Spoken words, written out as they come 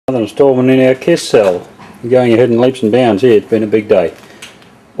Another installment in our KISS cell. We're going ahead in leaps and bounds here. It's been a big day.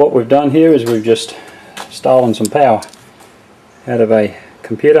 What we've done here is we've just stolen some power out of a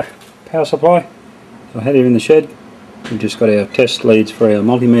computer power supply. So I had it in the shed. We've just got our test leads for our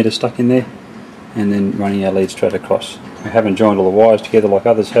multimeter stuck in there and then running our lead straight across. We haven't joined all the wires together like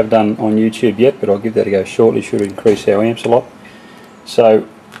others have done on YouTube yet, but I'll give that a go shortly. Should increase our amps a lot. So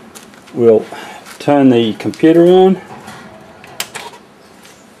we'll turn the computer on,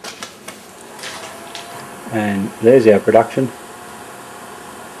 and there's our production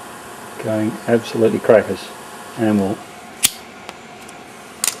going absolutely crackers, and we'll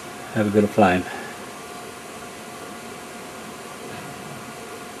have a bit of flame.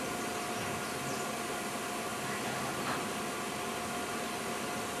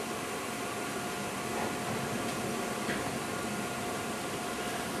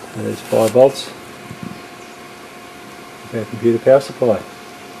 So there's 5 volts of our computer power supply.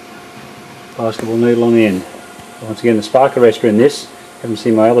 Basketball needle on the end. Once again, the spark arrestor in this, haven't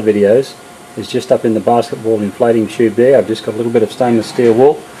seen my other videos, is just up in the basketball inflating tube there. I've just got a little bit of stainless steel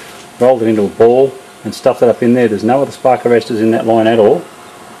wool, rolled it into a ball and stuffed it up in there. There's no other spark arrestors in that line at all.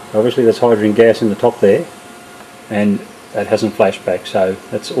 Obviously there's hydrogen gas in the top there, and that hasn't flashed back, so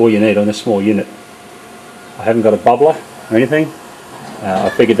that's all you need on this small unit. I haven't got a bubbler or anything. I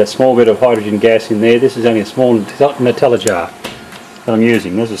figured that small bit of hydrogen gas in there, this is only a small Nutella jar that I'm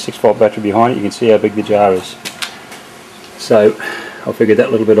using. There's a 6-volt battery behind it. You can see how big the jar is. So I figured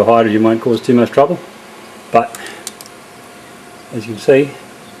that little bit of hydrogen won't cause too much trouble, but as you can see,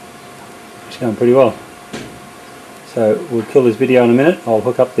 it's going pretty well. So we'll kill this video in a minute. I'll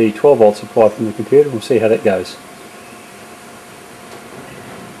hook up the 12-volt supply from the computer and we'll see how that goes.